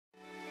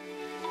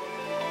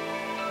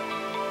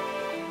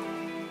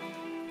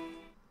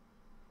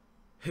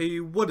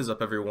Hey, what is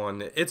up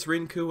everyone? It's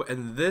Rinku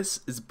and this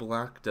is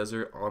Black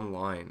Desert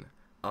Online.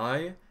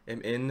 I am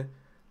in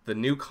the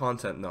new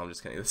content. No, I'm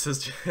just kidding. This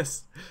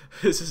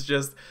is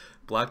just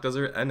Black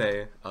Desert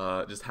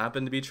NA. Just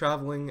happened to be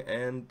traveling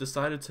and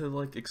decided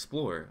to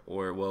explore,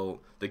 or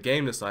well, the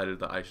game decided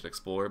that I should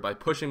explore by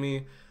pushing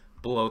me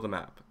below the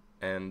map.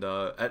 And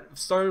it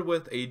started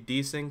with a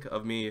desync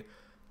of me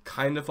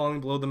kind of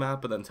falling below the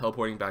map, but then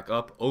teleporting back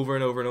up over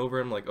and over and over.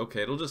 I'm like,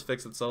 okay, it'll just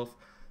fix itself.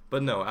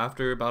 But no,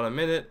 after about a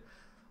minute,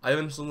 I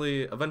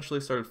eventually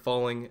started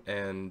falling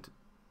and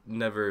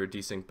never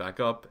desynced back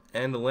up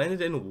and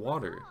landed in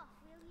water.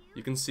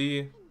 You can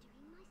see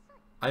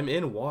I'm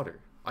in water.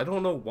 I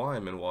don't know why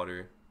I'm in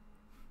water,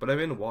 but I'm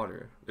in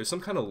water. There's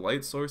some kind of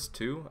light source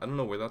too. I don't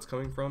know where that's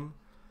coming from.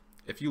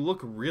 If you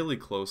look really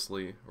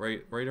closely,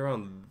 right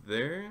around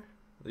there,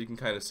 you can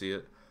kind of see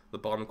it, the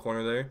bottom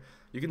corner there,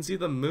 you can see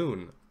the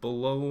moon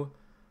below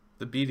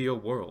the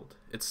BDO world.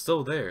 It's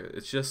still there.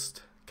 It's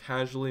just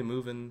casually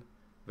moving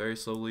very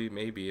slowly,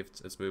 maybe if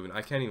it's moving.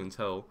 I can't even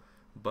tell,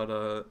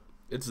 but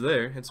it's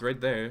there. It's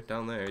right there,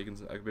 down there.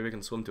 Maybe I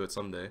can swim to it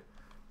someday.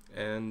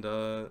 And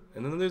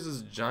then there's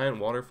this giant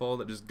waterfall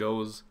that just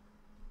goes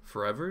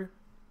forever.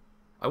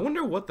 I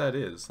wonder what that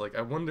is. Like,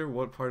 I wonder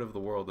what part of the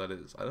world that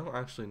is. I don't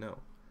actually know.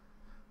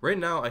 Right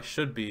now, I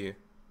should be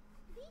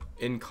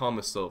in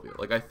Sylvia.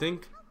 Like, I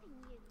think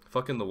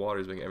fucking the water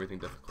is making everything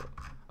difficult.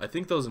 I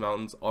think those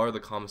mountains are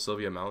the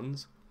Sylvia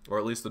mountains, or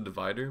at least the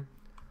divider.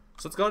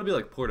 So it's gotta be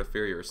like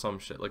Portaferia or some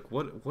shit. Like,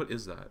 what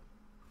is that?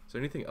 Is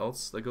there anything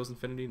else that goes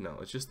infinity? No,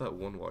 it's just that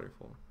one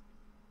waterfall.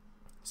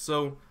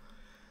 So,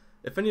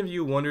 if any of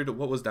you wondered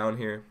what was down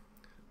here,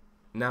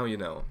 now you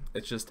know.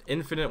 It's just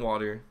infinite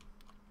water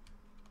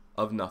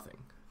of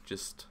nothing.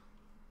 Just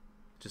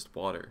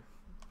water.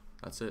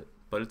 That's it.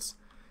 But it's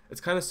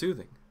kind of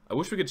soothing. I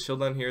wish we could chill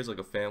down here as like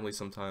a family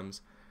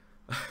sometimes.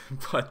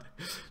 But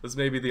this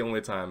may be the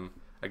only time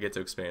I get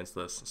to experience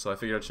this. So I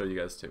figured I'd show you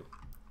guys too.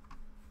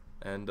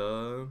 And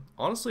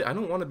honestly, I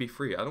don't want to be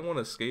free. I don't want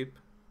to escape.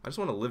 I just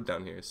want to live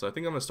down here. So I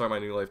think I'm going to start my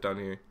new life down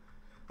here.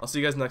 I'll see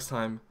you guys next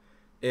time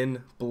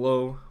in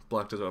below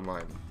Black Desert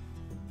Online.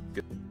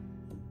 Good.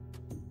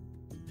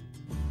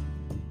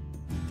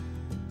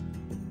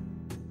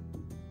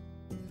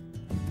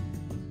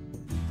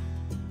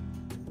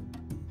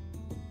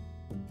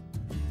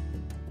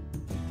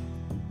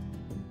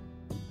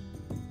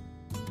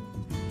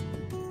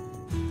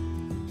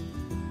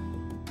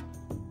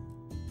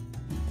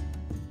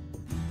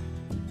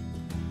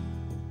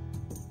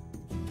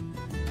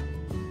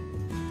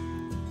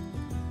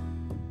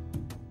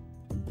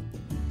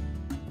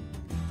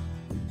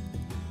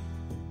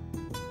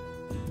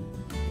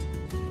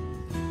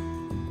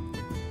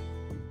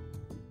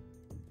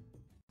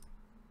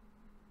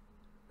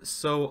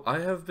 So I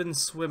have been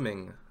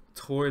swimming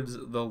towards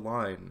the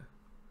line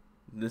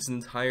this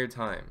entire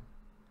time,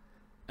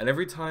 and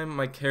every time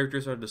my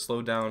character started to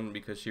slow down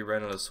because she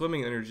ran out of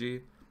swimming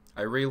energy,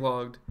 I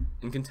relogged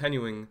and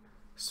continuing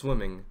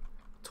swimming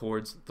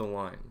towards the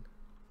line.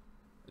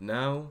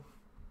 Now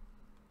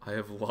I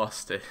have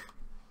lost it.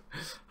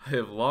 I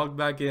have logged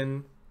back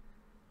in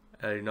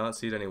and I do not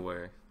see it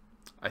anywhere.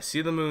 I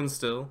see the moon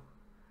still.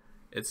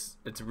 It's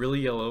really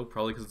yellow,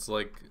 probably because it's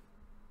like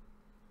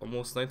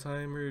almost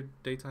nighttime or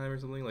daytime or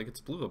something. Like, it's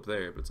blue up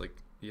there, but it's like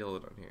yellow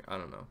down here. I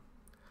don't know.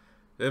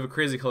 They have a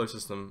crazy color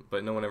system,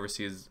 but no one ever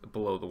sees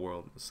below the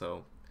world.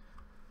 So,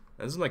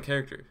 and this is my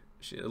character.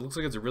 It looks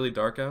like it's really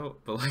dark out,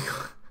 but like,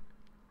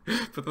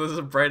 but there's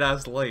a bright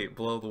ass light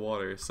below the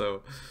water.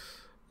 So,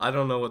 I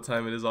don't know what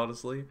time it is,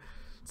 honestly.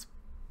 It's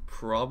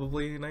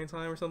probably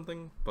nighttime or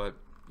something. But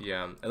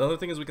yeah, another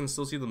thing is we can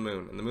still see the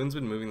moon, and the moon's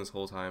been moving this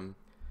whole time.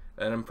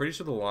 And I'm pretty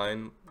sure the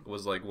line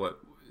was like what,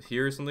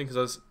 here or something,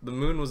 because the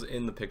moon was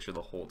in the picture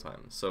the whole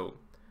time. So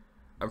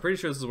I'm pretty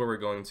sure this is where we're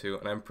going to,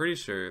 and I'm pretty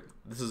sure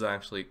this is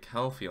actually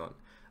Calpheon.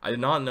 I did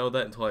not know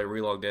that until I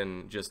relogged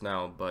in just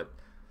now, but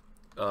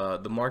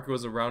the marker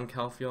was around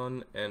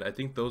Calpheon, and I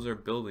think those are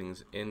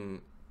buildings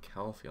in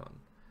Calpheon.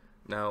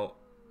 Now,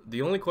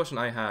 the only question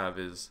I have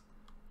is,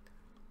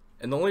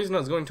 and the only reason I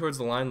was going towards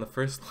the line in the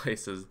first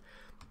place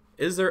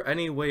is there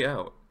any way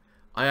out?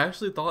 I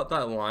actually thought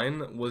that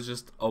line was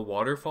just a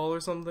waterfall or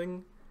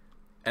something,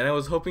 and I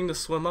was hoping to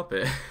swim up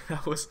it.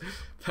 that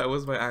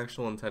was my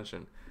actual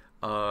intention.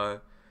 I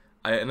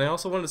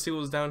also wanted to see what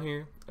was down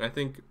here, and I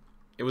think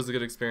it was a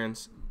good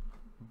experience.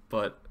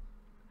 But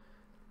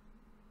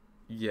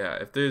yeah,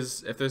 if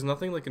there's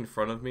nothing like in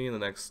front of me in the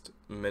next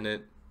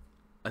minute,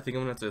 I think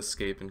I'm gonna have to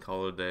escape and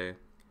call it a day.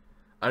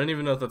 I don't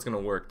even know if that's gonna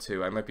work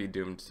too. I might be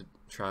doomed to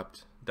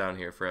trapped down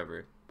here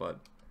forever, but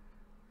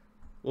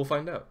we'll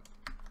find out.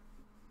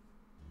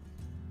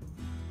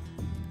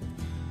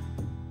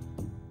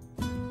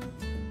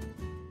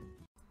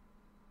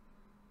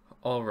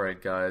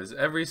 Alright guys,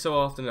 every so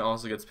often it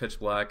also gets pitch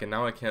black and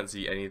now I can't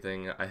see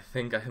anything. I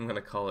think I'm gonna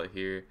call it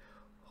here.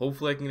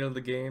 Hopefully I can get out of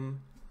the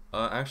game.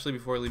 Actually,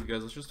 before I leave you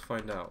guys, let's just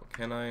find out.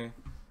 Can I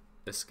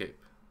escape?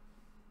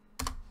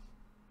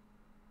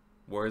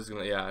 Where is it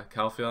gonna, yeah,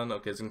 Calpheon.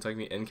 Okay, it's gonna take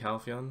me in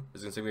Calpheon.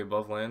 Is it gonna take me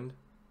above land?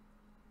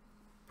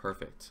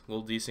 Perfect. A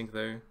little desync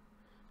there,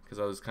 because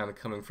I was kind of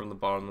coming from the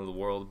bottom of the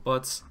world,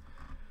 but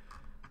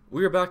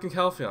we are back in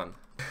Calpheon.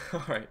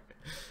 Alright,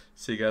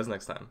 see you guys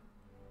next time.